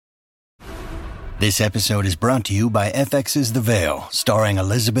This episode is brought to you by FX's The Veil, starring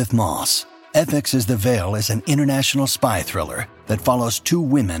Elizabeth Moss. FX's The Veil is an international spy thriller that follows two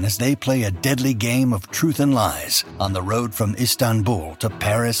women as they play a deadly game of truth and lies on the road from Istanbul to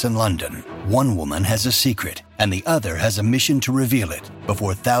Paris and London. One woman has a secret, and the other has a mission to reveal it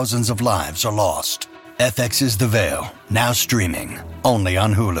before thousands of lives are lost. FX's The Veil, now streaming, only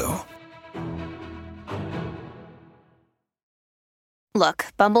on Hulu. Look,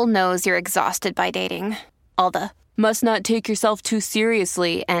 Bumble knows you're exhausted by dating. All the, must not take yourself too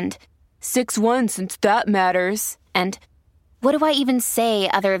seriously, and 6'1" since that matters. And what do I even say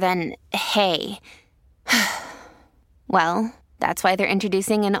other than, hey? Well, that's why they're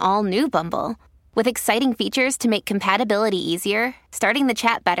introducing an all-new Bumble, with exciting features to make compatibility easier, starting the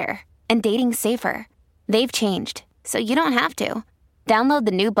chat better, and dating safer. They've changed, so you don't have to. Download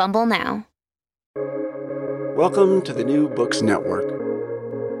the new Bumble now. Welcome to the New Books Network.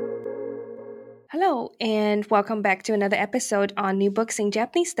 Hello, and welcome back to another episode on New Books in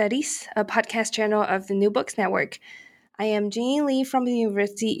Japanese Studies, a podcast channel of the New Books Network. I am Jean Lee from the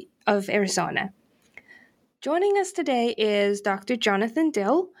University of Arizona. Joining us today is Dr. Jonathan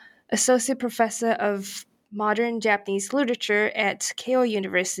Dill, Associate Professor of Modern Japanese Literature at Keio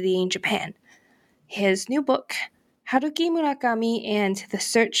University in Japan. His new book, Haruki Murakami and the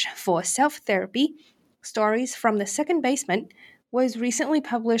Search for Self-Therapy, Stories from the Second Basement, was recently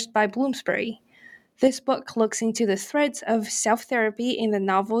published by Bloomsbury. This book looks into the threads of self-therapy in the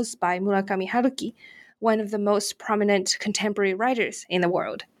novels by Murakami Haruki, one of the most prominent contemporary writers in the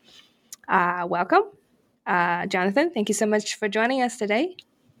world. Welcome. Jonathan, thank you so much for joining us today.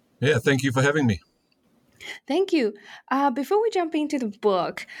 Yeah, thank you for having me. Thank you. Before we jump into the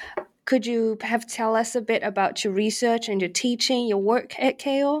book, could you tell us a bit about your research and your teaching, your work at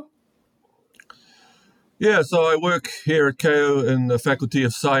Keio? Yeah, so I work here at Keio in the Faculty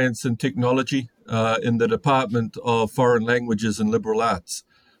of Science and Technology in the Department of Foreign Languages and Liberal Arts.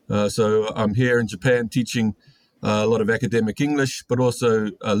 So I'm here in Japan teaching a lot of academic English, but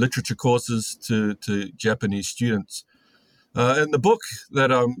also literature courses to Japanese students. And the book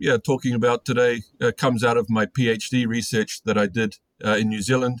that I'm talking about today comes out of my PhD research that I did in New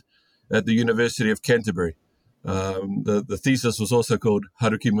Zealand at the University of Canterbury. The thesis was also called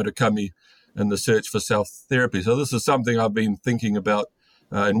Haruki Murakami and the Search for Self-Therapy. So this is something I've been thinking about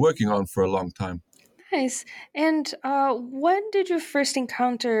and working on for a long time. Nice. And when did you first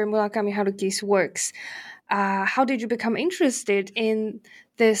encounter Murakami Haruki's works? How did you become interested in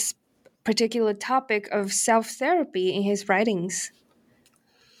this particular topic of self-therapy in his writings?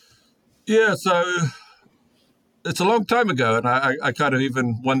 Yeah, so it's a long time ago, and I kind of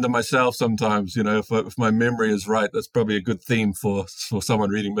even wonder myself sometimes, if my memory is right. That's probably a good theme for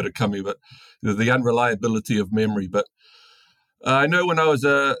someone reading Murakami, but the unreliability of memory. But I know when I was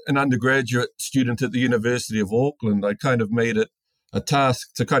an undergraduate student at the University of Auckland, I kind of made it a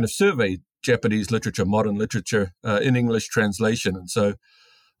task to kind of survey Japanese literature, modern literature, in English translation. And so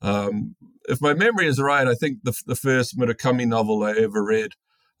if my memory is right, I think the first Murakami novel I ever read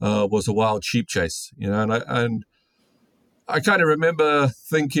was A Wild Sheep Chase, and I kind of remember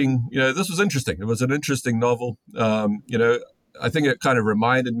thinking, this was interesting. It was an interesting novel. I think it kind of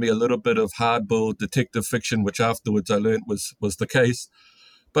reminded me a little bit of hard-boiled detective fiction, which afterwards I learned was the case.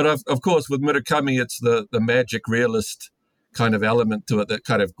 But of course, with Murakami, it's the magic realist kind of element to it that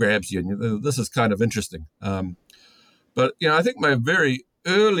kind of grabs you. And this is kind of interesting. But I think my very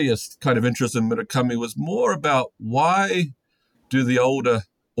earliest kind of interest in Murakami was more about why do the older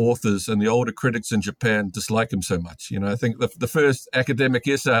authors and the older critics in Japan dislike him so much. I think the first academic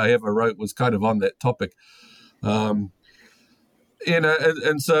essay I ever wrote was kind of on that topic. And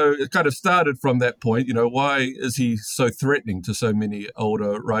so it kind of started from that point, why is he so threatening to so many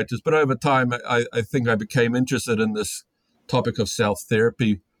older writers? But over time, I think I became interested in this topic of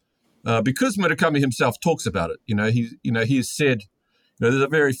self-therapy because Murakami himself talks about it. He has said, there's a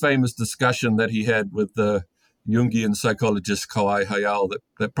very famous discussion that he had with the Jungian psychologist Kawai Hayao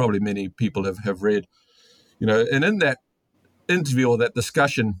that probably many people have read, and in that interview or that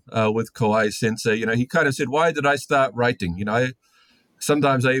discussion with Kawai Sensei, he kind of said, why did I start writing?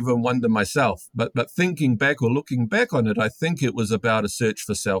 Sometimes I even wonder myself, but thinking back or looking back on it, I think it was about a search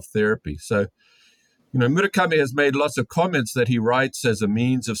for self-therapy. So, Murakami has made lots of comments that he writes as a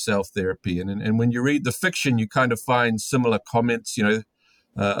means of self-therapy. And when you read the fiction, you kind of find similar comments,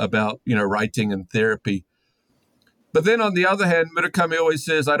 about, writing and therapy. But then on the other hand, Murakami always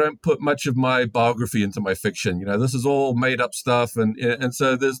says, I don't put much of my biography into my fiction. This is all made up stuff. And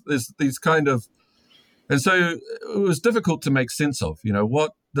so there's these kind of, and so it was difficult to make sense of,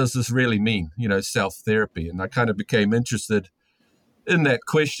 what does this really mean, self-therapy? And I kind of became interested in that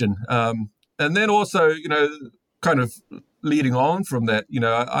question. And And then also, kind of leading on from that,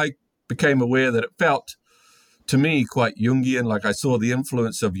 I became aware that it felt to me quite Jungian. Like I saw the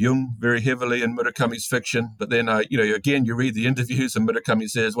influence of Jung very heavily in Murakami's fiction. But then, again, you read the interviews and Murakami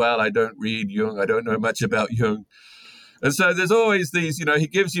says, well, I don't read Jung. I don't know much about Jung. And so there's always these, he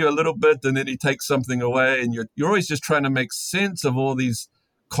gives you a little bit and then he takes something away. And you're always just trying to make sense of all these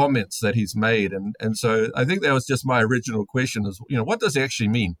comments that he's made. And so I think that was just my original question is, what does he actually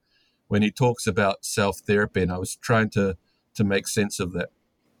mean when he talks about self-therapy? And I was trying to make sense of that.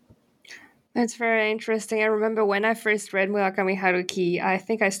 That's very interesting. I remember when I first read Murakami Haruki, I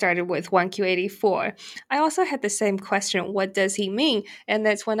think I started with 1Q84. I also had the same question, what does he mean? And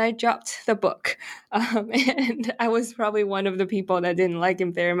that's when I dropped the book. And I was probably one of the people that didn't like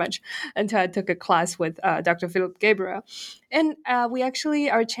him very much until I took a class with Dr. Philip Gabriel. And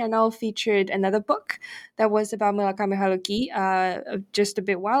our channel featured another book that was about Murakami Haruki just a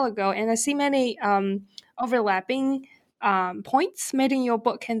bit while ago. And I see many overlapping points made in your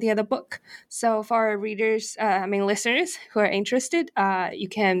book and the other book. So for our listeners who are interested, you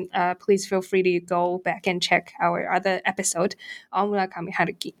can please feel free to go back and check our other episode on Murakami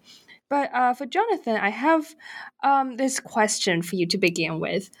Haruki. But for Jonathan, I have this question for you to begin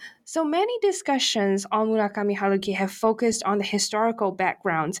with. So many discussions on Murakami Haruki have focused on the historical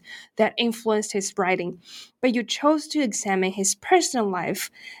background that influenced his writing, but you chose to examine his personal life.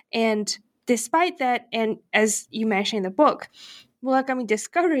 And despite that, and as you mentioned in the book, Murakami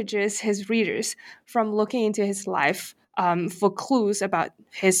discourages his readers from looking into his life for clues about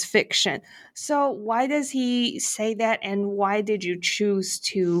his fiction. So why does he say that, and why did you choose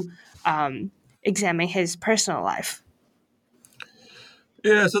to examine his personal life?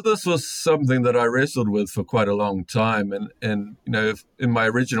 Yeah, so this was something that I wrestled with for quite a long time. And in my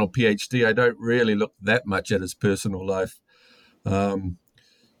original PhD, I don't really look that much at his personal life.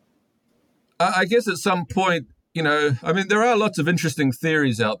 I guess at some point, there are lots of interesting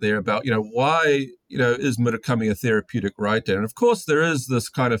theories out there about, why, is Murakami a therapeutic writer? And of course, there is this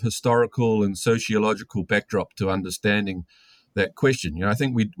kind of historical and sociological backdrop to understanding that question. I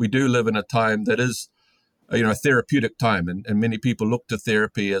think we do live in a time that is, a therapeutic time, and many people look to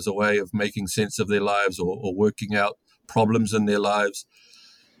therapy as a way of making sense of their lives or working out problems in their lives.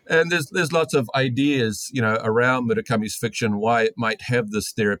 And there's lots of ideas, around Murakami's fiction, why it might have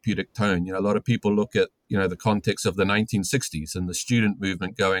this therapeutic tone. A lot of people look at, the context of the 1960s and the student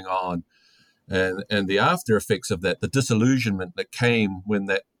movement going on and the after effects of that, the disillusionment that came when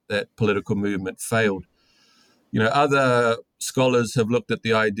that political movement failed. Other scholars have looked at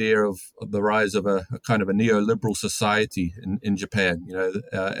the idea of the rise of a kind of a neoliberal society in Japan,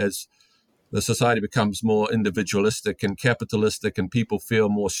 as the society becomes more individualistic and capitalistic and people feel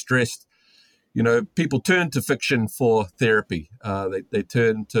more stressed. People turn to fiction for therapy. They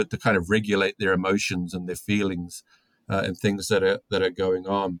turn to kind of regulate their emotions and their feelings and things that are going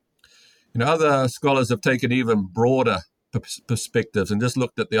on. Other scholars have taken even broader perspectives and just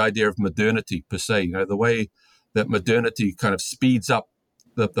looked at the idea of modernity per se, the way that modernity kind of speeds up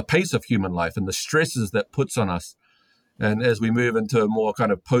the pace of human life and the stresses that puts on us. And as we move into a more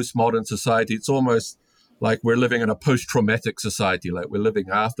kind of postmodern society, it's almost like we're living in a post-traumatic society, like we're living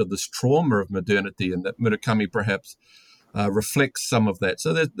after this trauma of modernity, and that Murakami perhaps reflects some of that.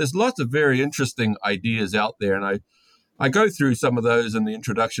 So there's lots of very interesting ideas out there, and I go through some of those in the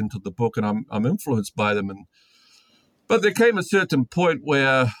introduction to the book, and I'm influenced by them. But there came a certain point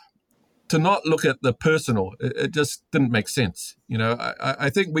where to not look at the personal, it just didn't make sense. I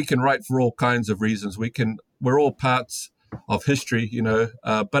think we can write for all kinds of reasons. We're all parts of history,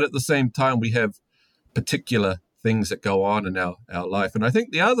 but at the same time, we have particular things that go on in our life. And I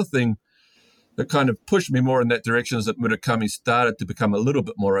think the other thing that kind of pushed me more in that direction is that Murakami started to become a little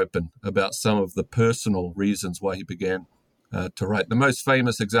bit more open about some of the personal reasons why he began to write. The most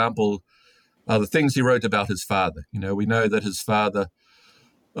famous example are the things he wrote about his father. We know that his father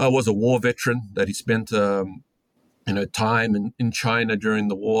was a war veteran, that he spent time in China during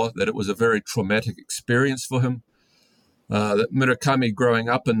the war, that it was a very traumatic experience for him. That Murakami, growing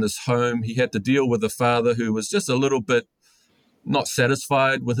up in this home, he had to deal with a father who was just a little bit not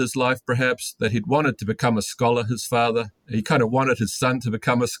satisfied with his life, perhaps, that he'd wanted to become a scholar, his father. He kind of wanted his son to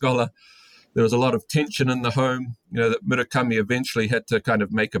become a scholar. There was a lot of tension in the home, that Murakami eventually had to kind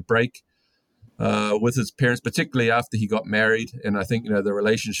of make a break with his parents, particularly after he got married. And I think, the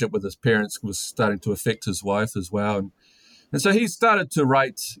relationship with his parents was starting to affect his wife as well. And so he started to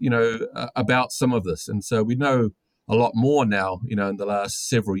write, about some of this. And so we know a lot more now, in the last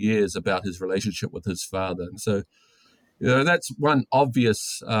several years about his relationship with his father. And so, that's one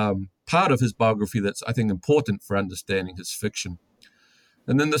obvious part of his biography that's, I think, important for understanding his fiction.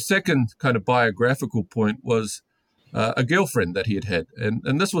 And then the second kind of biographical point was a girlfriend that he had had.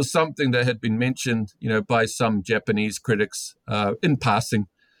 And this was something that had been mentioned, by some Japanese critics in passing.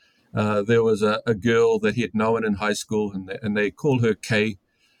 There was a girl that he had known in high school, and they called her Kay.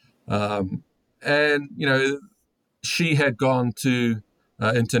 She had gone to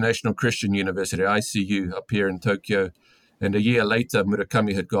International Christian University, ICU, up here in Tokyo. And a year later,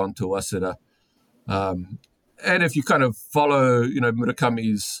 Murakami had gone to Waseda. And if you kind of follow,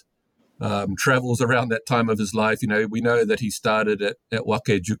 Murakami's travels around that time of his life, we know that he started at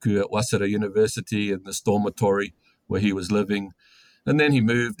Wakejuku at Waseda University in this dormitory where he was living. And then he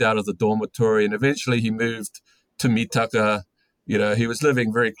moved out of the dormitory, and eventually he moved to Mitaka. He was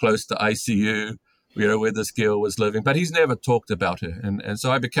living very close to ICU, where this girl was living, but he's never talked about her. And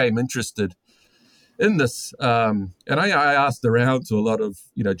so I became interested in this. And I asked around to a lot of,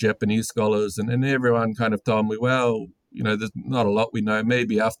 Japanese scholars, and everyone kind of told me, well, there's not a lot we know.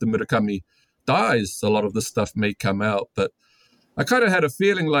 Maybe after Murakami dies, a lot of this stuff may come out. But I kind of had a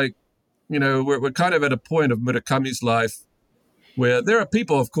feeling like, we're kind of at a point of Murakami's life where there are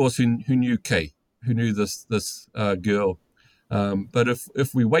people, of course, who knew Kay, who knew this girl. But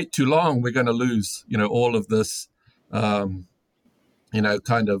if we wait too long, we're going to lose, all of this, kind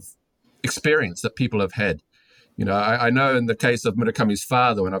of experience that people have had. I know in the case of Murakami's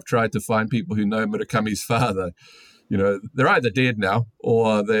father, when I've tried to find people who know Murakami's father, they're either dead now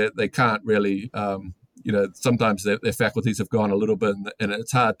or they can't really, sometimes their faculties have gone a little bit, and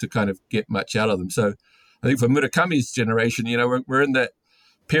it's hard to kind of get much out of them. So I think for Murakami's generation, we're in that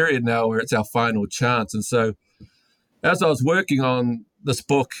period now where it's our final chance. And so as I was working on this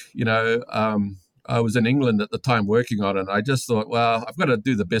book, I was in England at the time working on it, and I just thought, well, I've got to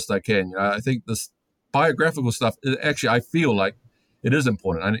do the best I can. I think this biographical stuff, actually, I feel like it is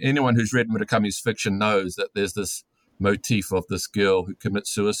important. And anyone who's read Murakami's fiction knows that there's this motif of this girl who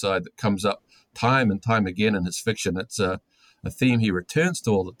commits suicide that comes up time and time again in his fiction. It's a theme he returns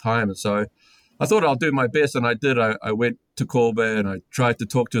to all the time. And so I thought I'll do my best, and I did. I went to Kobe, and I tried to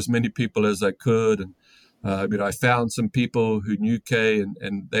talk to as many people as I could. And I found some people who knew Kay,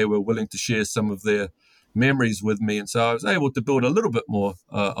 and they were willing to share some of their memories with me. And so I was able to build a little bit more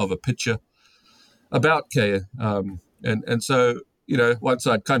of a picture about Kay. And so, once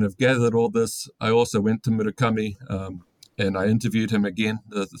I'd kind of gathered all this, I also went to Murakami, and I interviewed him again,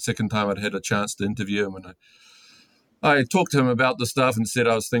 the second time I'd had a chance to interview him. And I talked to him about the stuff and said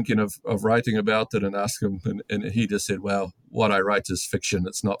I was thinking of writing about it, and asked him, and he just said, well, what I write is fiction,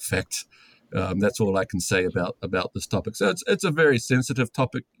 it's not fact. That's all I can say about this topic. So it's a very sensitive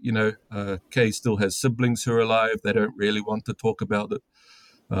topic. Kay still has siblings who are alive. They don't really want to talk about it.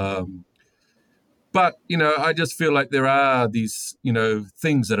 But, I just feel like there are these,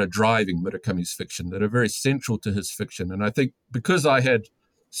 things that are driving Murakami's fiction that are very central to his fiction. And I think because I had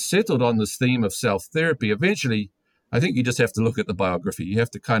settled on this theme of self-therapy, eventually I think you just have to look at the biography. You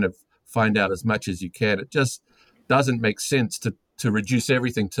have to kind of find out as much as you can. It just doesn't make sense to reduce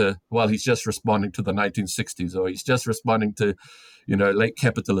everything to, well, he's just responding to the 1960s, or he's just responding to, late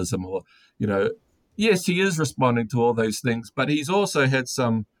capitalism, or, yes, he is responding to all those things, but he's also had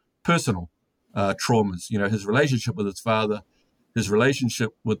some personal traumas, his relationship with his father, his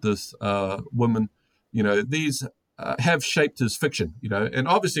relationship with this woman, these have shaped his fiction, and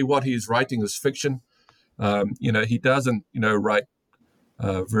obviously what he's writing is fiction. He doesn't, write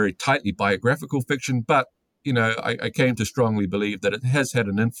very tightly biographical fiction, but I came to strongly believe that it has had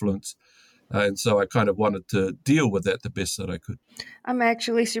an influence. And so I kind of wanted to deal with that the best that I could. I'm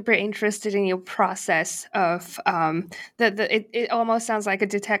actually super interested in your process of it almost sounds like a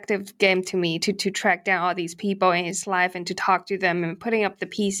detective game to me to track down all these people in his life and to talk to them and putting up the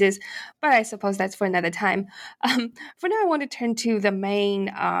pieces. But I suppose that's for another time. For now, I want to turn to the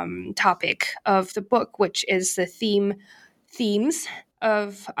main topic of the book, which is the themes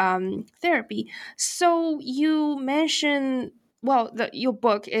of therapy. So you mentioned, your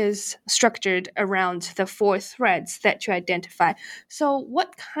book is structured around the 4 threads that you identify. So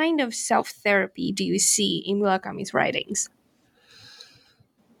what kind of self-therapy do you see in Murakami's writings?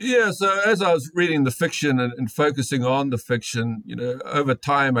 Yeah, so as I was reading the fiction and focusing on the fiction, over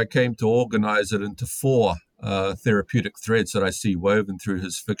time I came to organize it into 4 therapeutic threads that I see woven through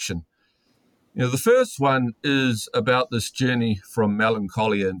his fiction. The first one is about this journey from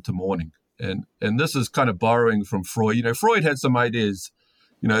melancholia into mourning. And this is kind of borrowing from Freud. Freud had some ideas,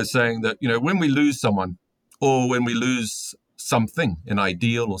 saying that, when we lose someone or when we lose something, an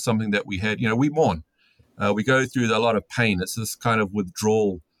ideal or something that we had, we mourn. We go through a lot of pain. It's this kind of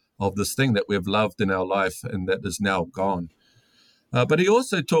withdrawal of this thing that we've loved in our life and that is now gone. But he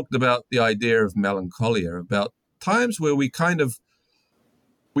also talked about the idea of melancholia, about times where we kind of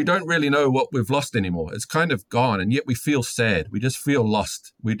we don't really know what we've lost anymore. It's kind of gone, and yet we feel sad. We just feel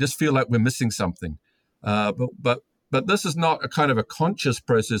lost. We just feel like we're missing something. But this is not a kind of a conscious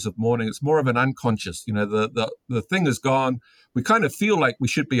process of mourning. It's more of an unconscious. The thing is gone. We kind of feel like we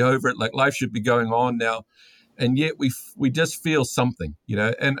should be over it, like life should be going on now, and yet we just feel something.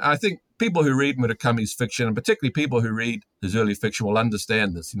 And I think people who read Murakami's fiction, and particularly people who read his early fiction, will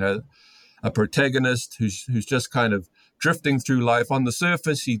understand this. A protagonist who's just kind of drifting through life. On the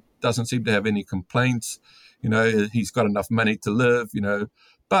surface, he doesn't seem to have any complaints. He's got enough money to live,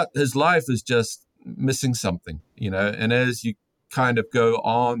 but his life is just missing something, and as you kind of go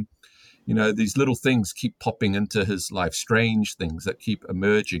on, these little things keep popping into his life, strange things that keep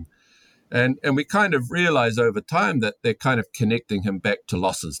emerging. And we kind of realize over time that they're kind of connecting him back to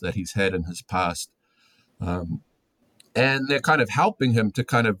losses that he's had in his past. And they're kind of helping him to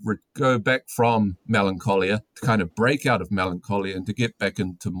kind of go back from melancholia, to kind of break out of melancholia and to get back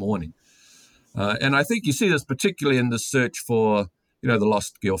into mourning. And I think you see this particularly in the search for, the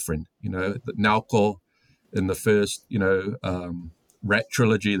lost girlfriend, Naoko in the first, Rat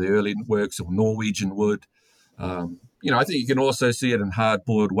trilogy, the early works of Norwegian Wood. I think you can also see it in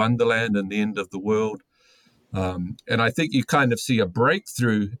Hard-Boiled Wonderland and The End of the World. And I think you kind of see a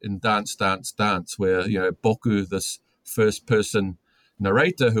breakthrough in Dance, Dance, Dance, where, Boku, this first-person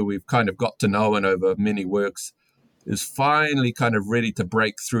narrator who we've kind of got to know and over many works, is finally kind of ready to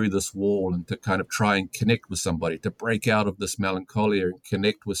break through this wall and to kind of try and connect with somebody, to break out of this melancholia and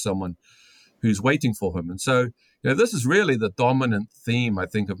connect with someone who's waiting for him. And so, this is really the dominant theme, I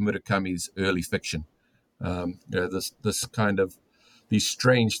think, of Murakami's early fiction. This kind of these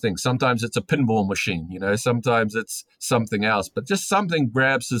strange things. Sometimes it's a pinball machine, sometimes it's something else, but just something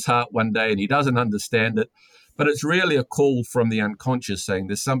grabs his heart one day and he doesn't understand it. But it's really a call from the unconscious saying,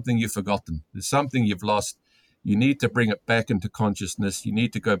 there's something you've forgotten. There's something you've lost. You need to bring it back into consciousness. You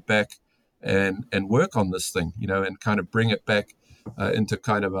need to go back and work on this thing, and kind of bring it back into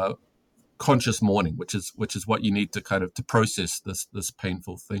kind of a conscious mourning, which is what you need to kind of to process this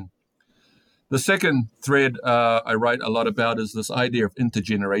painful thing. The second thread I write a lot about is this idea of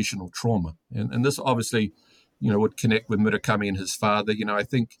intergenerational trauma. And this obviously, would connect with Murakami and his father. I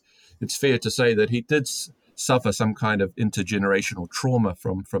think it's fair to say that he did suffer some kind of intergenerational trauma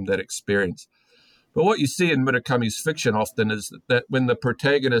from that experience. But what you see in Murakami's fiction often is that when the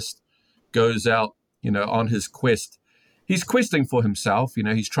protagonist goes out, on his quest, he's questing for himself,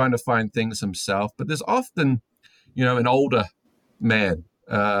 he's trying to find things himself. But there's often, an older man,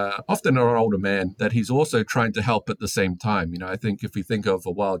 that he's also trying to help at the same time. I think if we think of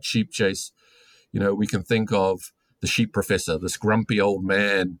A Wild Sheep Chase, we can think of the sheep professor, this grumpy old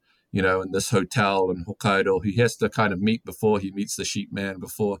man, in this hotel in Hokkaido. He has to kind of meet before he meets the sheep man,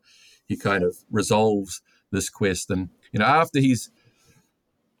 before he kind of resolves this quest. And, after he's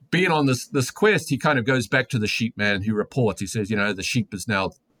been on this quest, he kind of goes back to the sheep man who reports. He says, the sheep is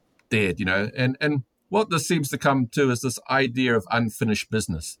now dead, and what this seems to come to is this idea of unfinished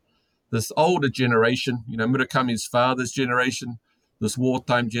business. This older generation, Murakami's father's generation, this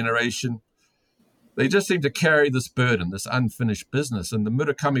wartime generation, they just seem to carry this burden, this unfinished business. And the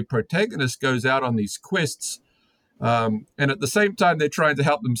Murakami protagonist goes out on these quests, and at the same time they're trying to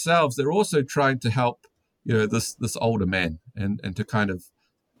help themselves, they're also trying to help, this older man and to kind of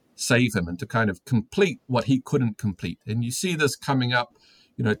save him and to kind of complete what he couldn't complete. And you see this coming up,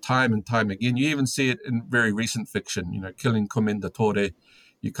 time and time again. You even see it in very recent fiction, Killing Commendatore.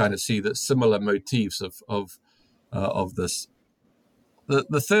 You kind of see the similar motifs of this.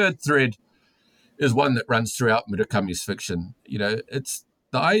 The third thread is one that runs throughout Murakami's fiction. It's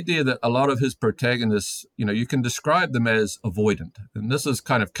the idea that a lot of his protagonists, you can describe them as avoidant. And this is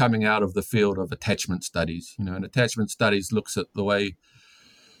kind of coming out of the field of attachment studies. And attachment studies looks at the way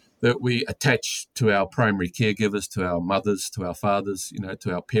that we attach to our primary caregivers, to our mothers, to our fathers,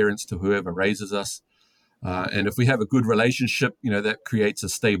 to our parents, to whoever raises us. And if we have a good relationship, that creates a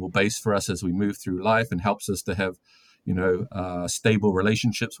stable base for us as we move through life and helps us to have, stable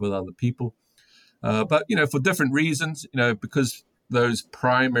relationships with other people. But, for different reasons, because those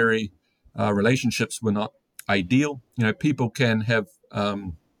primary relationships were not ideal, people can have,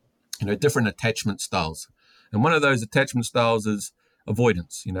 different attachment styles. And one of those attachment styles is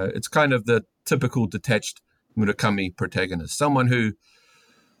avoidance. It's kind of the typical detached Murakami protagonist, someone who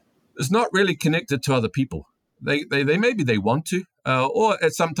is not really connected to other people. They maybe they want to, or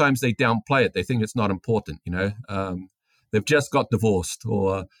sometimes they downplay it. They think it's not important. They've just got divorced,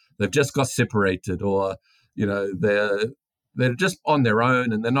 or they've just got separated, or they're just on their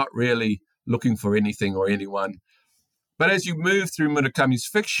own and they're not really looking for anything or anyone. But as you move through Murakami's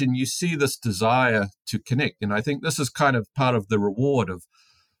fiction, you see this desire to connect. And I think this is kind of part of the reward of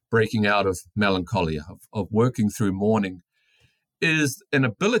breaking out of melancholia, of working through mourning, is an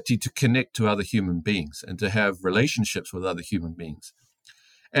ability to connect to other human beings and to have relationships with other human beings,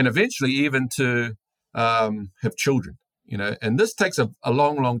 and eventually even to have children. And this takes a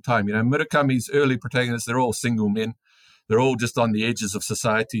long, long time. Murakami's early protagonists, they're all single men. They're all just on the edges of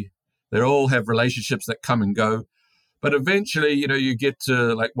society. They all have relationships that come and go. But eventually, you get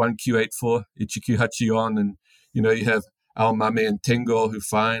to like 1Q84, Ichiki Hachion, and, you have Aomame and Tengo, who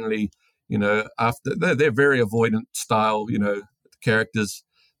finally, after they're very avoidant style, characters.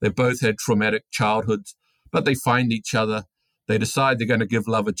 They've both had traumatic childhoods, but they find each other. They decide they're going to give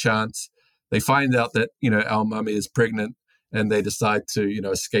love a chance. They find out that, Aomame is pregnant, and they decide to,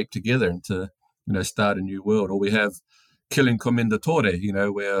 escape together and to, start a new world. Or we have Killing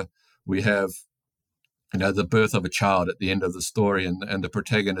Commendatore, where we have, the birth of a child at the end of the story, and the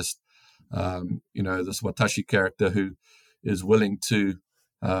protagonist, this Watashi character who is willing to,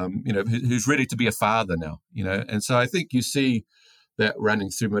 who's ready to be a father now, And so I think you see that running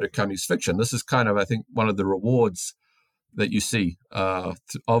through Murakami's fiction. This is kind of, I think, one of the rewards that you see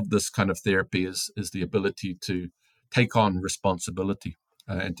of this kind of therapy is the ability to take on responsibility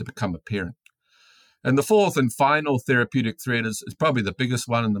and to become a parent. And the fourth and final therapeutic thread is probably the biggest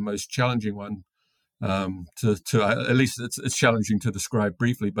one and the most challenging one. At least it's challenging to describe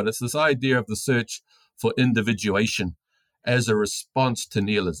briefly, but it's this idea of the search for individuation as a response to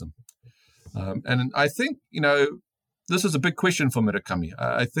nihilism. And I think, this is a big question for Murakami.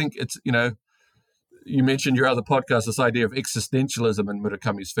 I think it's, you mentioned your other podcast, this idea of existentialism in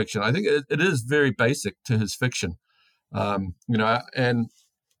Murakami's fiction. I think it is very basic to his fiction. Personally,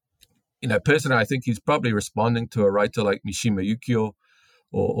 I think he's probably responding to a writer like Mishima Yukio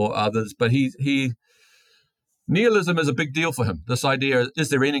or others, but nihilism is a big deal for him. This idea, is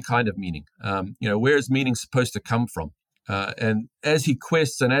there any kind of meaning? Where is meaning supposed to come from? And as he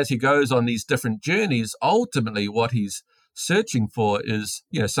quests and as he goes on these different journeys, ultimately what he's searching for is,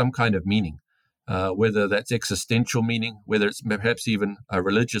 some kind of meaning, whether that's existential meaning, whether it's perhaps even a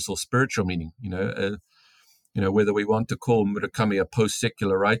religious or spiritual meaning, whether we want to call Murakami a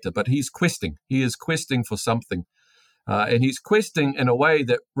post-secular writer, but he's questing. He is questing for something. And he's questing in a way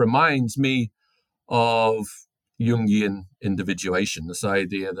that reminds me of Jungian individuation, this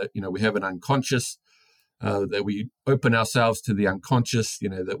idea that, we have an unconscious, that we open ourselves to the unconscious,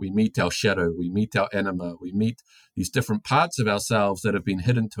 that we meet our shadow, we meet our anima, we meet these different parts of ourselves that have been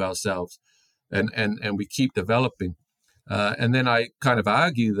hidden to ourselves, and we keep developing. And then I kind of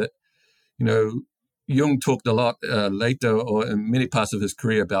argue that, Jung talked a lot later or in many parts of his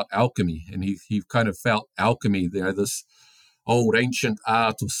career about alchemy, and he kind of felt alchemy, this old ancient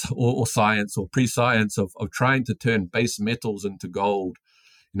art or science or pre-science of trying to turn base metals into gold.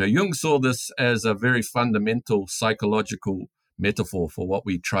 Jung saw this as a very fundamental psychological metaphor for what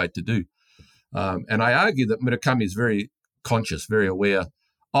we tried to do. And I argue that Murakami is very conscious, very aware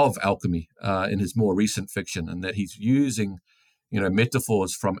of alchemy in his more recent fiction, and that he's using,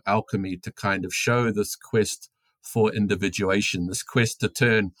 metaphors from alchemy to kind of show this quest for individuation, this quest to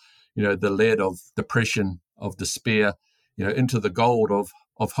turn, the lead of depression, of despair, into the gold of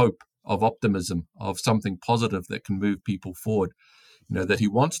hope, of optimism, of something positive that can move people forward, that he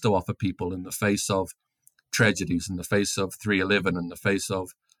wants to offer people in the face of tragedies, in the face of 3/11, in the face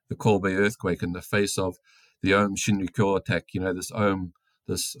of the Kobe earthquake, in the face of the Aum Shinrikyo attack,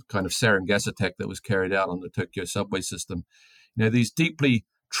 this kind of sarin gas attack that was carried out on the Tokyo subway system. These deeply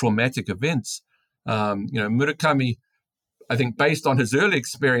traumatic events, Murakami, I think based on his early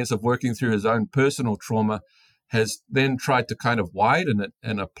experience of working through his own personal trauma, has then tried to kind of widen it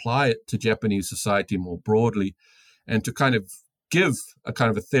and apply it to Japanese society more broadly, and to kind of give a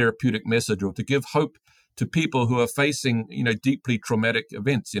kind of a therapeutic message, or to give hope to people who are facing, deeply traumatic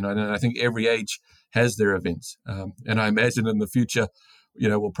events, and I think every age has their events. And I imagine in the future,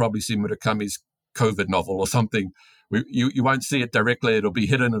 we'll probably see Murakami's COVID novel or something. You won't see it directly. It'll be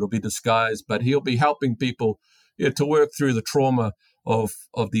hidden. It'll be disguised, but he'll be helping people to work through the trauma of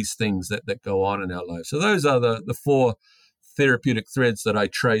these things that go on in our lives. So those are the four therapeutic threads that I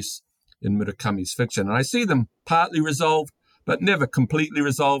trace in Murakami's fiction. And I see them partly resolved, but never completely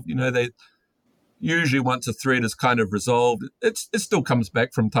resolved. They usually, once a thread is kind of resolved, it still comes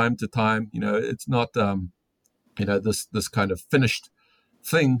back from time to time. It's not, this kind of finished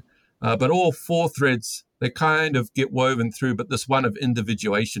thing. But all four threads, they kind of get woven through, but this one of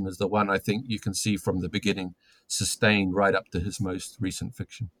individuation is the one I think you can see from the beginning, sustained right up to his most recent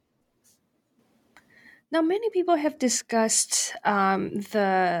fiction. Now, many people have discussed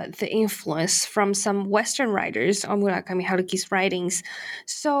the influence from some Western writers on Murakami Haruki's writings.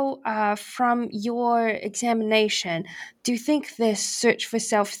 So, from your examination, do you think this search for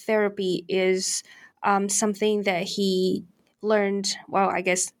self-therapy is something that he learned, well, I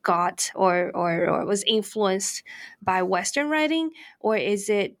guess got or was influenced by Western writing, or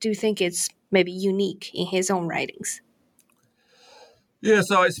do you think it's maybe unique in his own writings? Yeah,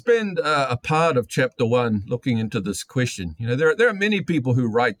 so I spend a part of chapter 1 looking into this question. There are many people who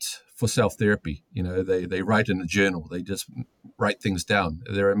write for self-therapy. They write in a journal. They just write things down.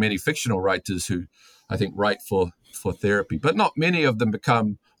 There are many fictional writers who I think write for therapy, but not many of them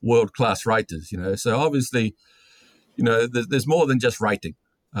become world-class writers. So obviously, there's more than just writing.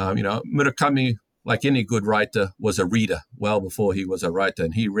 Murakami, like any good writer, was a reader well before he was a writer,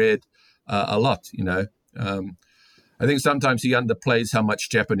 and he read a lot. I think sometimes he underplays how much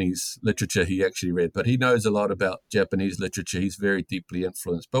Japanese literature he actually read, but he knows a lot about Japanese literature. He's very deeply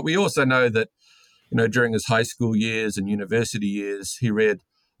influenced. But we also know that, during his high school years and university years, he read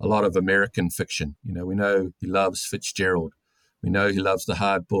a lot of American fiction. We know he loves Fitzgerald. We know he loves the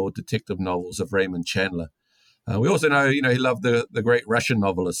hard-boiled detective novels of Raymond Chandler. We also know, he loved the great Russian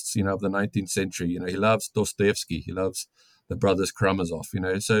novelists, of the 19th century. He loves Dostoevsky. He loves the brothers Karamazov,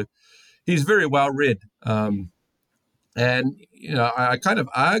 So he's very well read. And, I kind of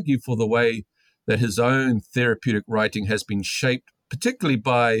argue for the way that his own therapeutic writing has been shaped, particularly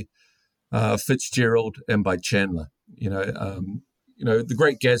by Fitzgerald and by Chandler. The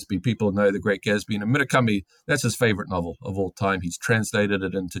Great Gatsby, people know The Great Gatsby. And Murakami, that's his favorite novel of all time. He's translated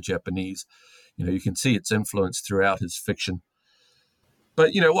it into Japanese. You can see its influence throughout his fiction.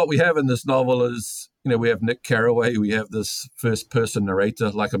 But, what we have in this novel is, we have Nick Carraway. We have this first-person narrator,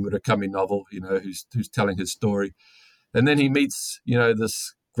 like a Murakami novel, who's telling his story. And then he meets,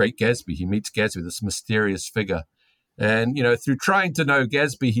 this Great Gatsby. He meets Gatsby, this mysterious figure. And, through trying to know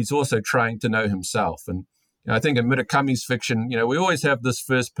Gatsby, he's also trying to know himself. And I think in Murakami's fiction, we always have this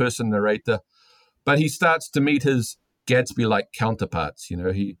first-person narrator, but he starts to meet his Gatsby-like counterparts.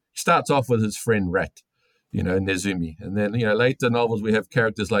 He starts off with his friend Rat, Nezumi. And then, later novels, we have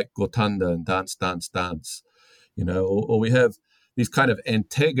characters like Gotanda and Dance, Dance, Dance, or we have these kind of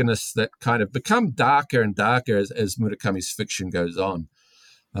antagonists that kind of become darker and darker as Murakami's fiction goes on.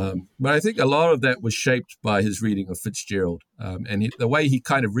 But I think a lot of that was shaped by his reading of Fitzgerald and the way he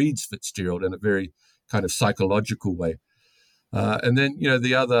kind of reads Fitzgerald in a very kind of psychological way. And then,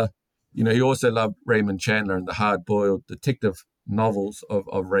 the other, he also loved Raymond Chandler and the hard-boiled detective novels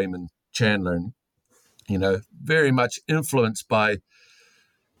of Raymond Chandler. And, very much influenced by,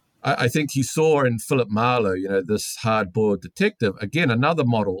 I think he saw in Philip Marlowe, this hard-boiled detective, again, another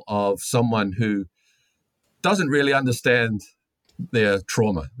model of someone who doesn't really understand their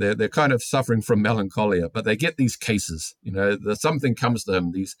trauma. They're kind of suffering from melancholia, but they get these cases, something comes to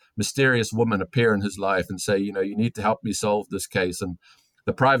him. These mysterious women appear in his life and say, you need to help me solve this case. And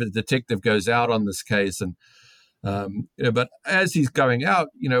the private detective goes out on this case. And, but as he's going out,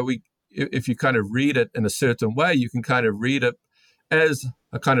 if you kind of read it in a certain way, you can kind of read it as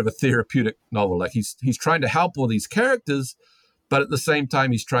a kind of a therapeutic novel. Like he's trying to help all these characters, but at the same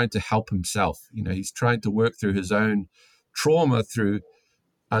time, he's trying to help himself. He's trying to work through his own trauma through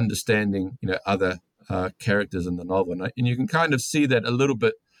understanding, other characters in the novel. And you can kind of see that a little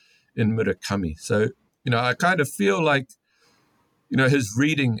bit in Murakami. So, I kind of feel like, his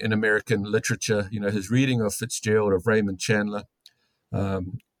reading in American literature, his reading of Fitzgerald, of Raymond Chandler,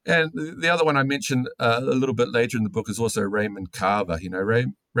 and the other one I mentioned a little bit later in the book is also Raymond Carver.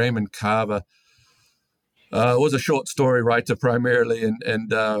 Raymond Carver was a short story writer primarily, and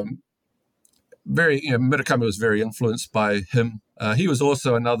Murakami was very influenced by him. He was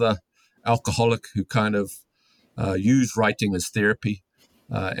also another alcoholic who kind of used writing as therapy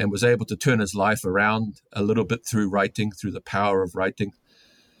and was able to turn his life around a little bit through writing, through the power of writing.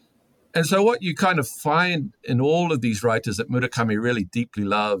 And so what you kind of find in all of these writers that Murakami really deeply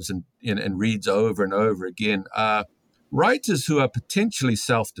loves and reads over and over again are writers who are potentially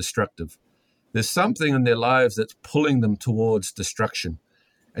self-destructive. There's something in their lives that's pulling them towards destruction,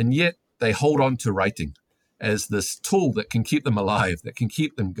 and yet they hold on to writing as this tool that can keep them alive, that can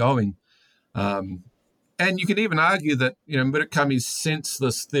keep them going. And you can even argue that, Murakami sensed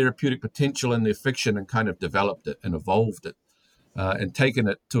this therapeutic potential in their fiction and kind of developed it and evolved it. And taken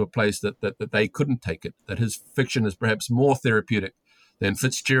it to a place that they couldn't take it, that his fiction is perhaps more therapeutic than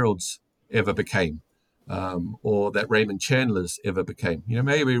Fitzgerald's ever became, or that Raymond Chandler's ever became.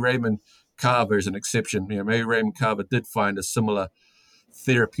 Maybe Raymond Carver is an exception. Maybe Raymond Carver did find a similar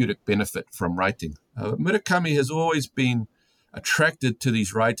therapeutic benefit from writing. Murakami has always been attracted to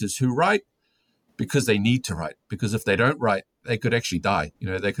these writers who write because they need to write. Because if they don't write, they could actually die.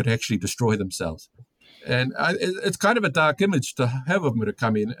 They could actually destroy themselves. And it's kind of a dark image to have of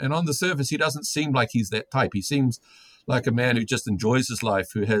Murakami. And on the surface, he doesn't seem like he's that type. He seems like a man who just enjoys his life,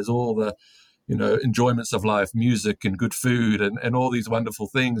 who has all the, enjoyments of life, music and good food and all these wonderful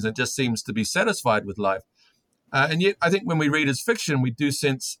things, and just seems to be satisfied with life. And yet, I think when we read his fiction, we do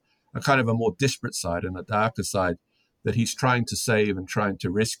sense a kind of a more desperate side and a darker side that he's trying to save and trying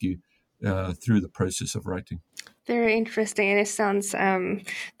to rescue through the process of writing. Very interesting. And it sounds,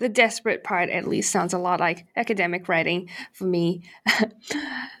 the desperate part at least sounds a lot like academic writing for me.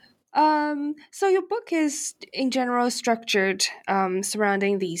 So your book is in general structured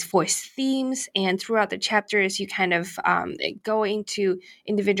surrounding these 4 themes, and throughout the chapters you kind of go into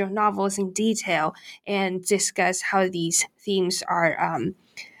individual novels in detail and discuss how these themes are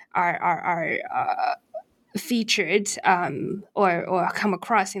featured or come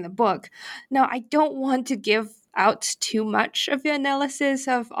across in the book. Now, I don't want to give out too much of your analysis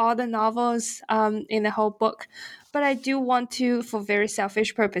of all the novels in the whole book, but I do want to, for very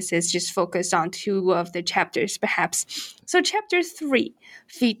selfish purposes, just focus on 2 of the chapters, perhaps. So chapter 3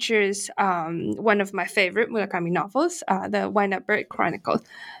 features one of my favorite Murakami novels, the Wind-Up Bird Chronicles.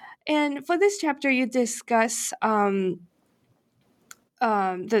 And for this chapter, you discuss the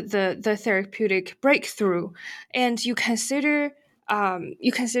therapeutic breakthrough, and you consider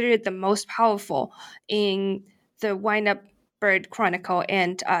it the most powerful in the Wind-Up Bird Chronicle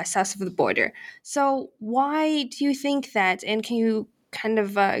and South of the Border. So why do you think that? And can you kind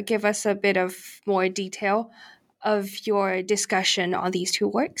of give us a bit of more detail of your discussion on these 2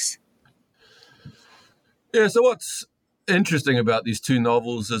 works? Yeah, so what's interesting about these 2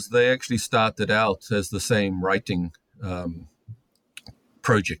 novels is they actually started out as the same writing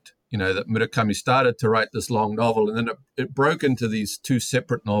project. That Murakami started to write this long novel, and then it broke into these 2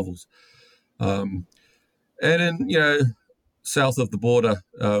 separate novels. And in, South of the Border,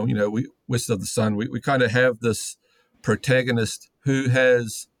 West of the Sun, we kind of have this protagonist who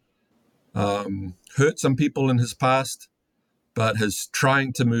has hurt some people in his past, but is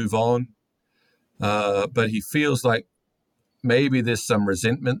trying to move on. But he feels like maybe there's some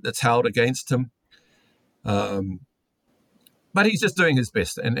resentment that's held against him. But he's just doing his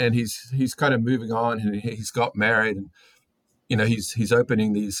best, and he's kind of moving on, and he's got married, and he's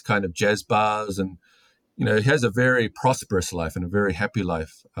opening these kind of jazz bars, and he has a very prosperous life and a very happy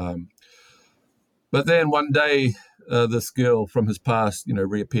life. But then one day, this girl from his past,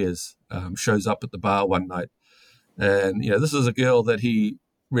 reappears, shows up at the bar one night, and this is a girl that he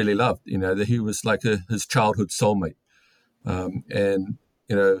really loved. That he was like his childhood soulmate, and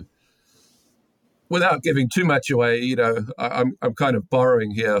without giving too much away, I'm kind of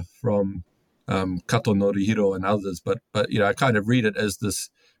borrowing here from Kato Norihiro and others, but I kind of read it as this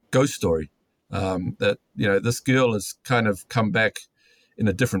ghost story that this girl has kind of come back in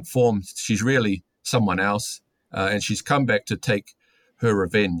a different form. She's really someone else, and she's come back to take her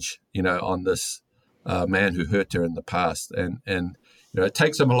revenge, on this man who hurt her in the past, and it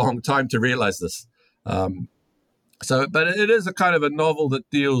takes him a long time to realize this. But it is a kind of a novel that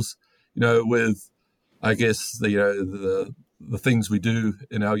deals, with, I guess, the things we do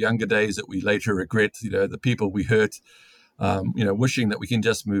in our younger days that we later regret, the people we hurt, wishing that we can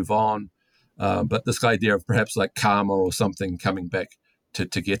just move on. But this idea of perhaps like karma or something coming back to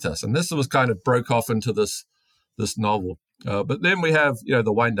get us. And this was kind of broke off into this novel. But then we have,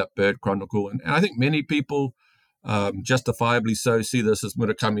 the Wind-Up Bird Chronicle. And I think many people, justifiably so, see this as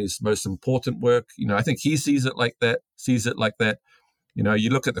Murakami's most important work. I think he sees it like that. You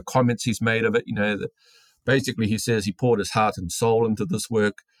look at the comments he's made of it, that basically he says he poured his heart and soul into this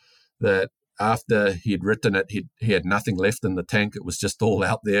work, that after he had written it, he had nothing left in the tank. It was just all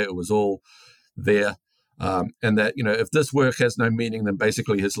out there. It was all there. And that, if this work has no meaning, then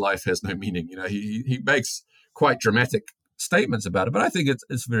basically his life has no meaning. He makes quite dramatic statements about it, but I think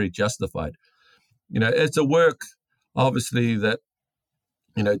it's very justified. It's a work, obviously, that,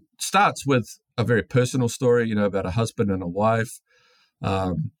 starts with a very personal story, about a husband and a wife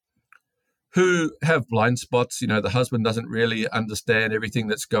who have blind spots. The husband doesn't really understand everything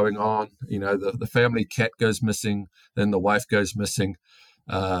that's going on. The family cat goes missing, then the wife goes missing,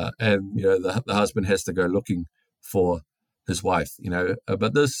 and, the husband has to go looking for his wife,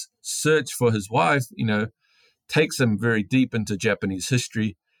 But this search for his wife, takes him very deep into Japanese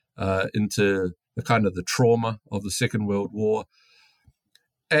history, into the kind of the trauma of the Second World War.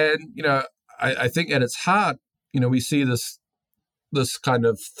 And, I think at its heart, we see this kind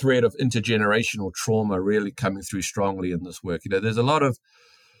of thread of intergenerational trauma really coming through strongly in this work. There's a lot of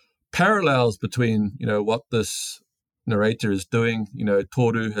parallels between, what this narrator is doing,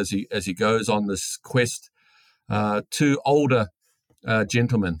 Toru as he goes on this quest. Two older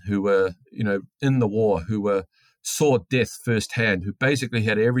gentlemen who were, in the war, who saw death firsthand, who basically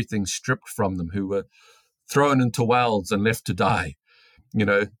had everything stripped from them, who were thrown into wells and left to die.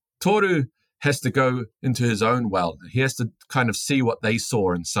 Toru has to go into his own well. He has to kind of see what they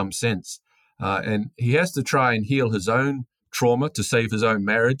saw in some sense. And he has to try and heal his own trauma to save his own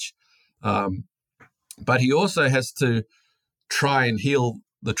marriage. But he also has to try and heal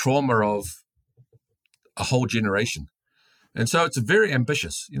the trauma of a whole generation. And so it's very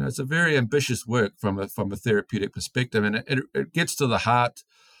ambitious. It's a very ambitious work from a therapeutic perspective. And it gets to the heart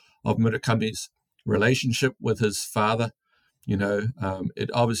of Murakami's relationship with his father. It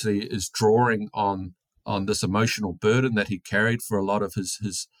obviously is drawing on this emotional burden that he carried for a lot of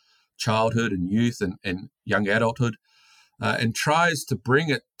his childhood and youth and young adulthood, and tries to bring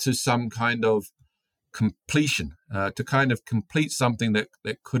it to some kind of completion, to kind of complete something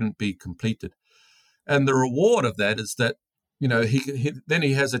that couldn't be completed. And the reward of that is that,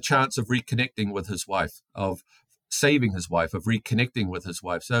 he has a chance of reconnecting with his wife, of saving his wife, of reconnecting with his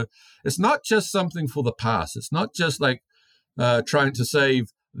wife. So it's not just something for the past. It's not just like trying to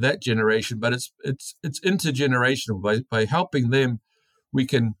save that generation, but it's intergenerational. By helping them, we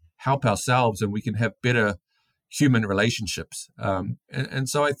can help ourselves and we can have better human relationships. And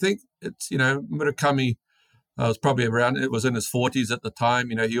so I think it's, Murakami was probably around, it was in his 40s at the time.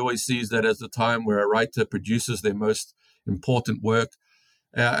 He always sees that as the time where a writer produces their most important work.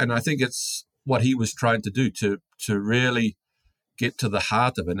 And I think it's what he was trying to do to really get to the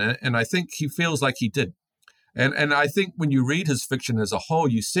heart of it. And I think he feels like he did. And I think when you read his fiction as a whole,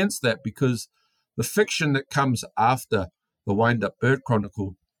 you sense that, because the fiction that comes after the Wind-Up Bird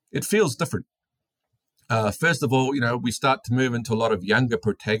Chronicle, it feels different. First of all, we start to move into a lot of younger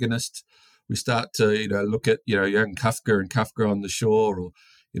protagonists. We start to, look at, young Kafka and Kafka on the Shore, or,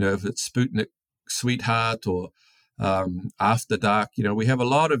 if it's Sputnik Sweetheart or After Dark. We have a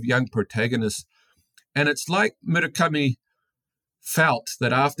lot of young protagonists. And it's like Murakami felt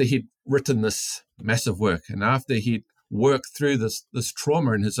that after he'd written this massive work and after he'd worked through this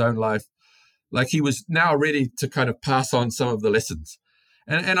trauma in his own life, like he was now ready to kind of pass on some of the lessons.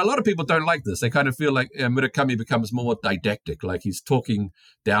 And a lot of people don't like this. They kind of feel like Murakami becomes more didactic, like he's talking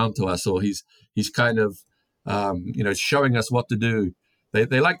down to us, or he's kind of, showing us what to do.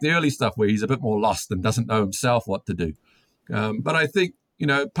 They like the early stuff where he's a bit more lost and doesn't know himself what to do. But I think,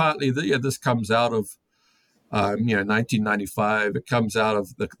 partly this comes out of, 1995. It comes out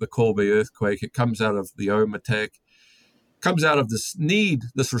of the Kobe earthquake. It comes out of the Ohm attack. Comes out of this need,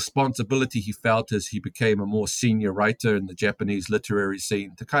 this responsibility he felt as he became a more senior writer in the Japanese literary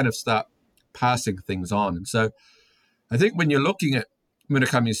scene to kind of start passing things on. And so I think when you're looking at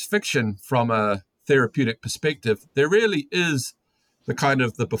Murakami's fiction from a therapeutic perspective, there really is the kind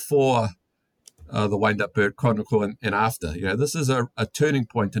of the before the Wind-Up Bird Chronicle and after. This is a turning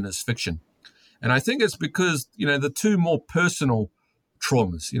point in his fiction. And I think it's because, the two more personal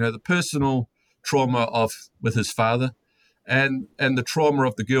traumas, the personal trauma with his father, and the trauma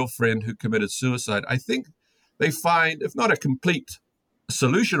of the girlfriend who committed suicide, I think they find, if not a complete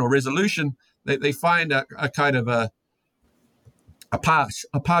solution or resolution, they find a kind of a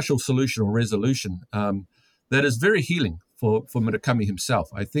partial solution or resolution that is very healing for Murakami himself.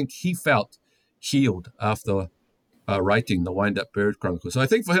 I think he felt healed after writing the Wind-Up Bird Chronicle. So I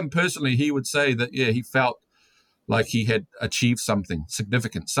think for him personally, he would say that, he felt like he had achieved something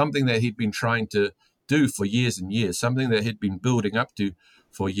significant, something that he'd been trying to do for years and years, something that he'd been building up to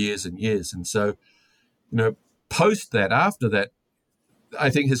for years and years. And so, post that, after that, I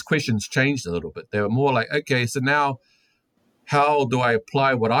think his questions changed a little bit. They were more like, okay, so now how do I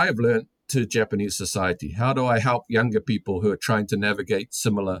apply what I have learned to Japanese society? How do I help younger people who are trying to navigate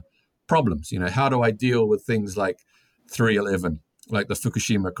similar problems? How do I deal with things like 3/11, like the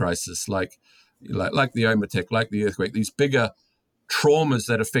Fukushima crisis, like the Ohm attack, like the earthquake, these bigger traumas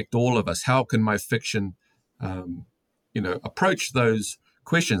that affect all of us? How can my fiction, approach those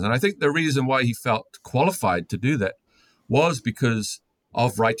questions? And I think the reason why he felt qualified to do that was because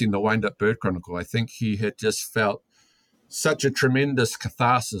of writing the Wind-Up Bird Chronicle. I think he had just felt such a tremendous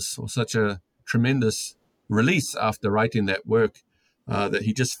catharsis, or such a tremendous release after writing that work, that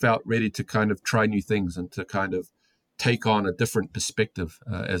he just felt ready to kind of try new things and to kind of take on a different perspective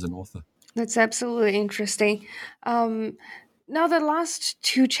as an author. That's absolutely interesting. Now, the last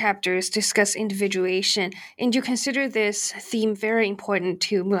two chapters discuss individuation, and you consider this theme very important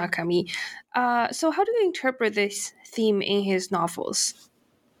to Murakami. So how do you interpret this theme in his novels?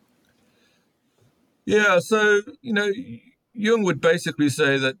 Yeah, so, Jung would basically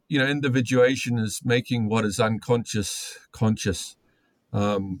say that, individuation is making what is unconscious conscious.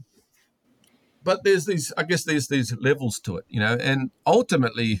 But there's these levels to it, and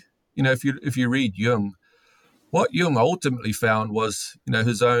ultimately, if you read Jung, what Jung ultimately found was,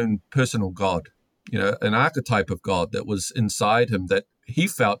 his own personal God, an archetype of God that was inside him that he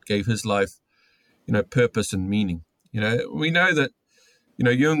felt gave his life, purpose and meaning. We know that,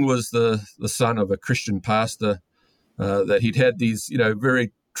 Jung was the son of a Christian pastor, that he'd had these,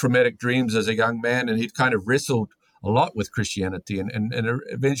 very traumatic dreams as a young man, and he'd kind of wrestled a lot with Christianity and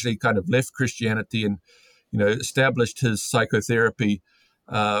eventually kind of left Christianity and, established his psychotherapy.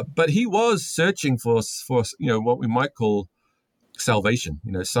 But he was searching for what we might call salvation,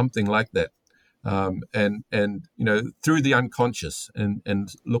 something like that. And through the unconscious and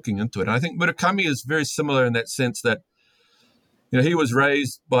looking into it. And I think Murakami is very similar in that sense that, he was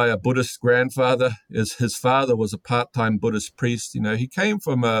raised by a Buddhist grandfather. His father was a part-time Buddhist priest. He came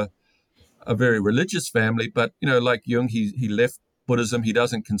from a very religious family, but, like Jung, he left Buddhism. He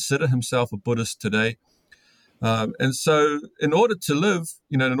doesn't consider himself a Buddhist today. And so in order to live,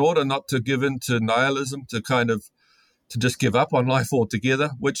 in order not to give in to nihilism, to just give up on life altogether,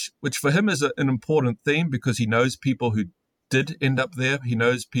 which for him is an important theme because he knows people who did end up there. He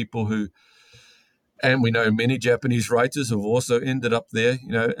knows people who, and we know many Japanese writers who have also ended up there,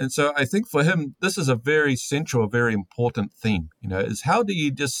 and so I think for him, this is a very central, very important theme, is how do you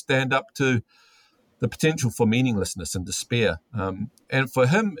just stand up to the potential for meaninglessness and despair? And for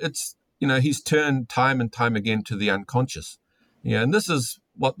him, it's, he's turned time and time again to the unconscious. And this is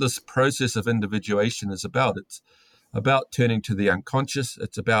what this process of individuation is about. It's about turning to the unconscious.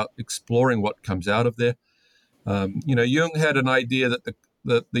 It's about exploring what comes out of there. Jung had an idea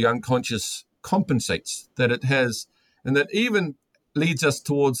that the unconscious compensates, that it has, and that even leads us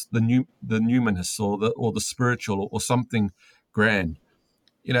towards the numinous or the spiritual or something grand.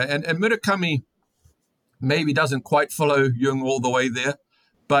 And Murakami maybe doesn't quite follow Jung all the way there,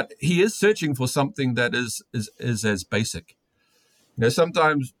 but he is searching for something that is as basic.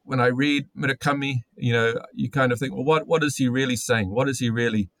 Sometimes when I read Murakami, you kind of think, well, what is he really saying? What is he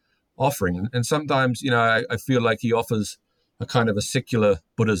really offering? And sometimes, I feel like he offers a kind of a secular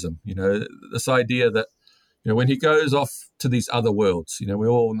Buddhism, this idea that, when he goes off to these other worlds, we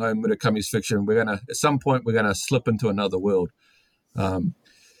all know Murakami's fiction, at some point, we're going to slip into another world. And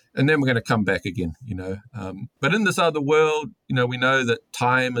then we're going to come back again, But in this other world, we know that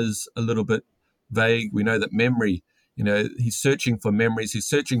time is a little bit vague. We know that memory, he's searching for memories. He's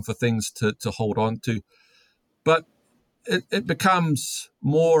searching for things to hold on to. But it becomes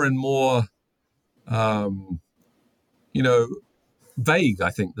more and more, vague, I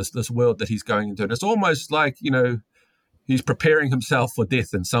think, this world that he's going into. And it's almost like, he's preparing himself for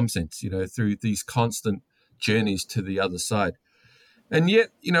death in some sense, through these constant journeys to the other side. And yet,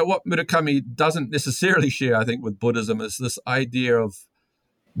 what Murakami doesn't necessarily share, I think, with Buddhism is this idea of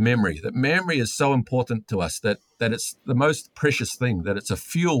memory, that memory is so important to us, that it's the most precious thing, that it's a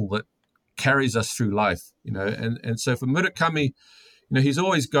fuel that carries us through life, And so for Murakami, he's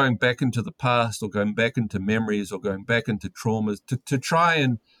always going back into the past or going back into memories or going back into traumas to try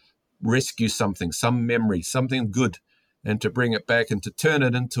and rescue something, some memory, something good, and to bring it back and to turn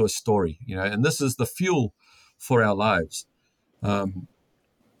it into a story, And this is the fuel for our lives. So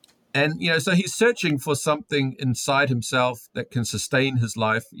he's searching for something inside himself that can sustain his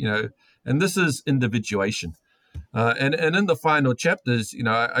life, and this is individuation. And in the final chapters,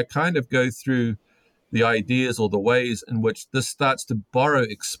 I kind of go through the ideas or the ways in which this starts to borrow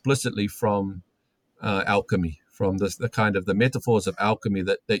explicitly from alchemy, from the kind of the metaphors of alchemy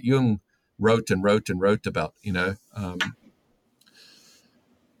that Jung wrote about,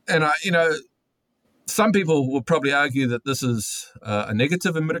 some people will probably argue that this is a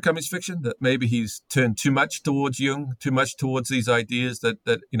negative in Murakami's fiction, that maybe he's turned too much towards Jung, too much towards these ideas that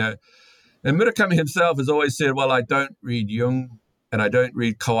and Murakami himself has always said, well, I don't read Jung and I don't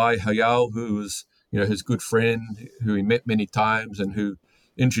read Kawai Hayao, who was, his good friend who he met many times and who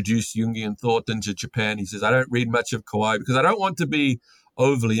introduced Jungian thought into Japan. He says, I don't read much of Kawai because I don't want to be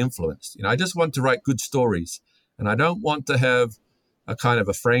overly influenced. I just want to write good stories, and I don't want to have a kind of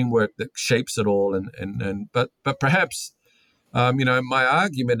a framework that shapes it all. But perhaps, my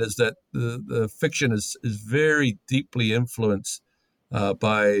argument is that the fiction is very deeply influenced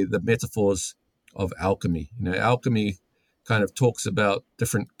by the metaphors of alchemy. Alchemy kind of talks about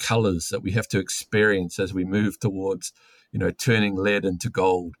different colors that we have to experience as we move towards, turning lead into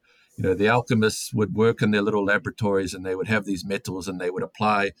gold. The alchemists would work in their little laboratories and they would have these metals and they would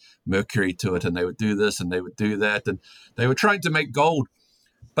apply mercury to it and they would do this and they would do that. And they were trying to make gold,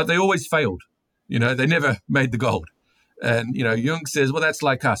 but they always failed. They never made the gold. And, Jung says, well, that's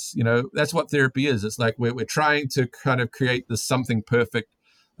like us. That's what therapy is. It's like we're trying to kind of create this something perfect,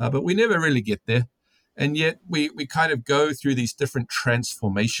 but we never really get there. And yet we kind of go through these different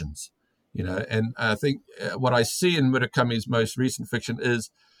transformations, and I think what I see in Murakami's most recent fiction is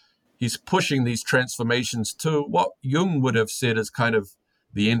he's pushing these transformations to what Jung would have said is kind of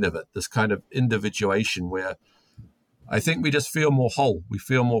the end of it, this kind of individuation where I think we just feel more whole. We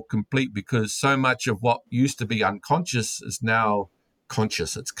feel more complete because so much of what used to be unconscious is now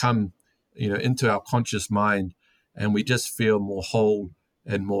conscious. It's come, into our conscious mind, and we just feel more whole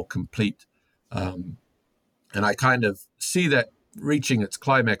and more complete. And I kind of see that reaching its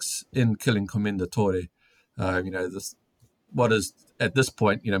climax in Killing Commendatore. What is at this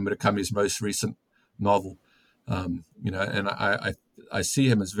point, Murakami's most recent novel. And I see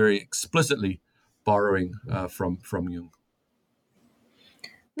him as very explicitly borrowing from Jung.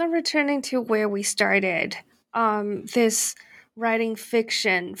 Now returning to where we started, this writing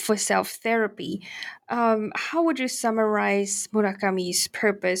fiction for self-therapy, how would you summarize Murakami's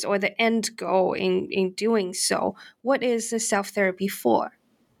purpose or the end goal in doing so? What is the self-therapy for?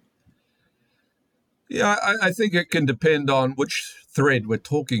 Yeah, I think it can depend on which thread we're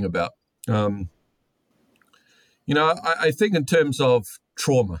talking about. I think in terms of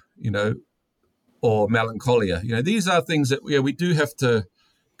trauma, or melancholia, these are things that we do have to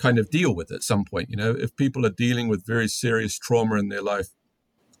kind of deal with at some point. If people are dealing with very serious trauma in their life,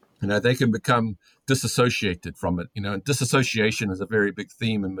 they can become disassociated from it. And disassociation is a very big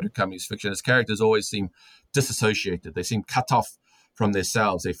theme in Murakami's fiction. His characters always seem disassociated. They seem cut off from their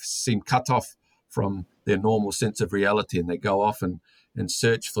selves. They seem cut off from their normal sense of reality, and they go off and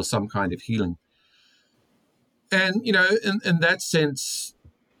search for some kind of healing. And, in that sense,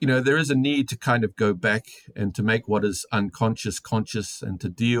 there is a need to kind of go back and to make what is unconscious conscious, and to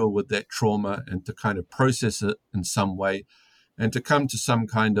deal with that trauma and to kind of process it in some way and to come to some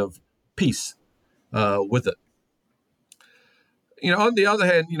kind of peace with it. On the other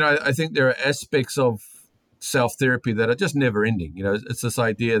hand, I think there are aspects of self-therapy that are just never ending. It's this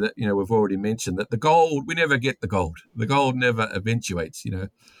idea that, we've already mentioned, that the gold, we never get the gold. The gold never eventuates,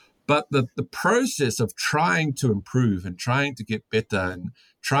 But the process of trying to improve and trying to get better and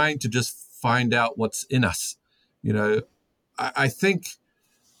trying to just find out what's in us, I think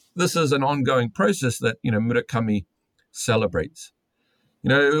this is an ongoing process that, Murakami celebrates.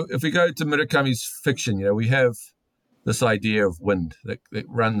 If we go to Murakami's fiction, we have this idea of wind that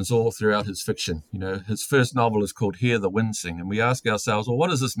runs all throughout his fiction. His first novel is called Hear the Wind Sing. And we ask ourselves, well,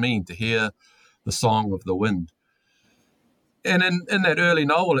 what does this mean to hear the song of the wind? And in that early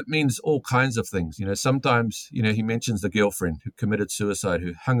novel, it means all kinds of things. Sometimes, he mentions the girlfriend who committed suicide,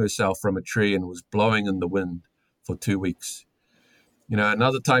 who hung herself from a tree and was blowing in the wind for 2 weeks.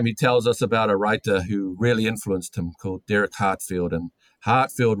 Another time he tells us about a writer who really influenced him called Derek Hartfield. And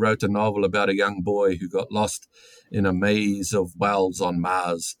Hartfield wrote a novel about a young boy who got lost in a maze of wells on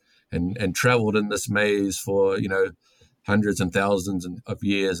Mars and traveled in this maze for, hundreds and thousands of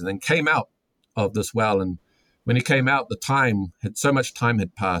years, and then came out of this well. And when he came out, so much time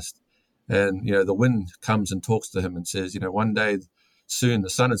had passed, and, the wind comes and talks to him and says, one day soon the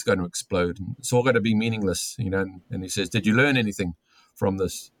sun is going to explode and it's all going to be meaningless, and he says, did you learn anything from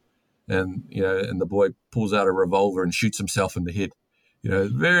this? And, and the boy pulls out a revolver and shoots himself in the head.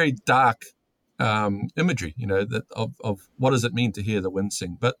 Very dark imagery, that of what does it mean to hear the wind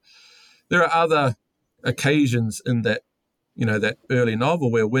sing? But there are other occasions in that, that early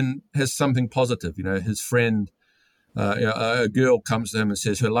novel where wind has something positive. His friend, a girl comes to him and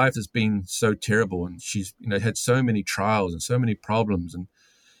says her life has been so terrible, and she's, had so many trials and so many problems. And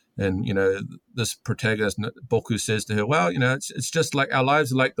this protagonist, Boku, says to her, well, it's just like our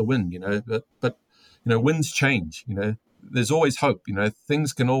lives are like the wind, but winds change, there's always hope,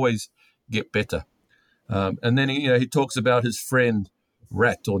 things can always get better. And then, he talks about his friend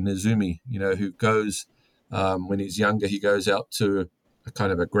Rat, or Nezumi, who goes, when he's younger, he goes out to a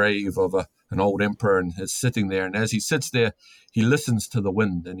kind of a grave of an old emperor and is sitting there. And as he sits there, he listens to the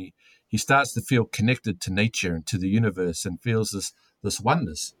wind, and he starts to feel connected to nature and to the universe, and feels this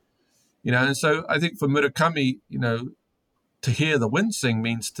oneness. And so I think for Murakami, to hear the wind sing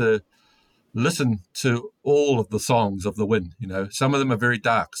means to listen to all of the songs of the wind. Some of them are very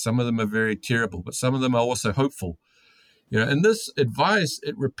dark, some of them are very terrible, but some of them are also hopeful. And this advice,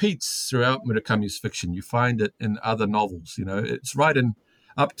 it repeats throughout Murakami's fiction. You find it in other novels. It's right in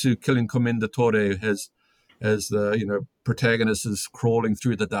up to Killing Commendatore as the protagonist is crawling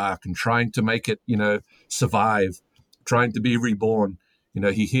through the dark and trying to make it survive, trying to be reborn.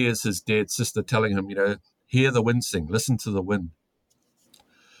 He hears his dead sister telling him, hear the wind sing, listen to the wind.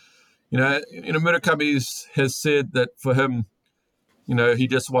 Murakami has said that for him, he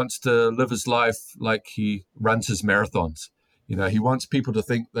just wants to live his life like he runs his marathons. He wants people to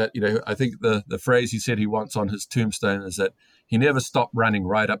think that, I think the phrase he said he wants on his tombstone is that he never stopped running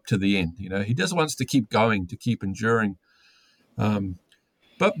right up to the end. He just wants to keep going, to keep enduring.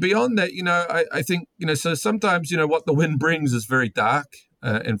 But beyond that, I think, so sometimes, what the wind brings is very dark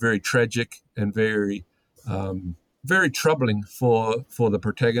and very tragic and very, very troubling for the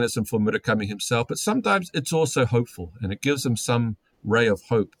protagonist and for Murakami himself. But sometimes it's also hopeful, and it gives him some ray of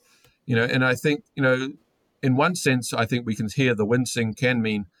hope. And I think, in one sense, I think we can hear the wind sing can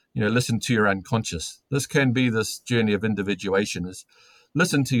mean, listen to your unconscious. This can be this journey of individuation, is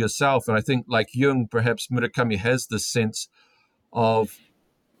listen to yourself. And I think, like Jung, perhaps Murakami has this sense of,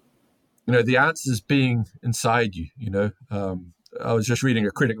 the answers being inside you. I was just reading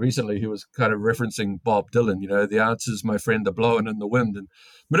a critic recently who was kind of referencing Bob Dylan. The answers, my friend, are blowing in the wind. And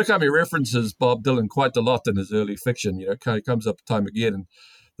Murakami references Bob Dylan quite a lot in his early fiction. Kind of comes up time again. And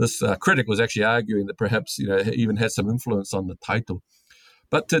this critic was actually arguing that perhaps, he even had some influence on the title.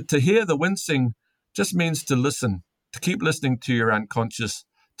 But to hear the wind sing just means to listen, to keep listening to your unconscious,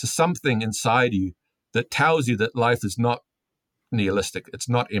 to something inside you that tells you that life is not nihilistic, it's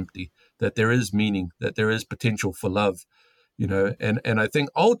not empty, that there is meaning, that there is potential for love, and I think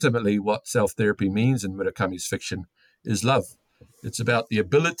ultimately what self-therapy means in Murakami's fiction is love. It's about the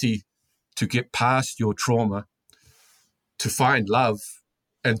ability to get past your trauma, to find love,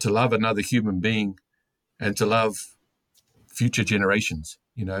 and to love another human being, and to love future generations,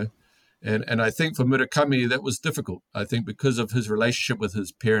 And I think for Murakami, that was difficult. I think because of his relationship with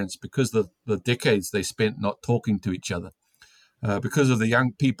his parents, because of the decades they spent not talking to each other, because of the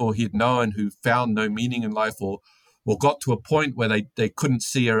young people he'd known who found no meaning in life or got to a point where they couldn't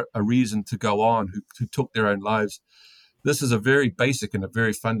see a reason to go on, who took their own lives. This is a very basic and a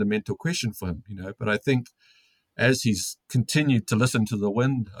very fundamental question for him, But I think as he's continued to listen to the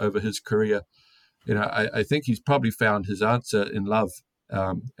wind over his career, I think he's probably found his answer in love.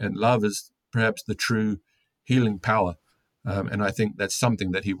 And love is perhaps the true healing power. And I think that's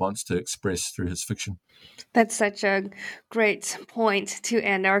something that he wants to express through his fiction. That's such a great point to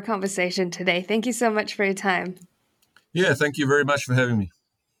end our conversation today. Thank you so much for your time. Yeah, thank you very much for having me.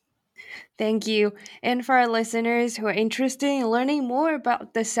 Thank you. And for our listeners who are interested in learning more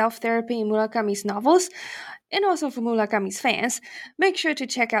about the self-therapy in Murakami's novels, and also for Murakami's fans, make sure to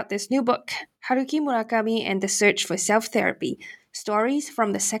check out this new book, Haruki Murakami and the Search for Self-Therapy, Stories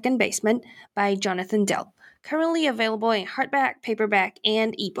from the Second Basement by Jonathan Dell, currently available in hardback, paperback,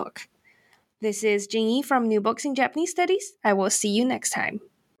 and ebook. This is Jingyi from New Books in Japanese Studies. I will see you next time.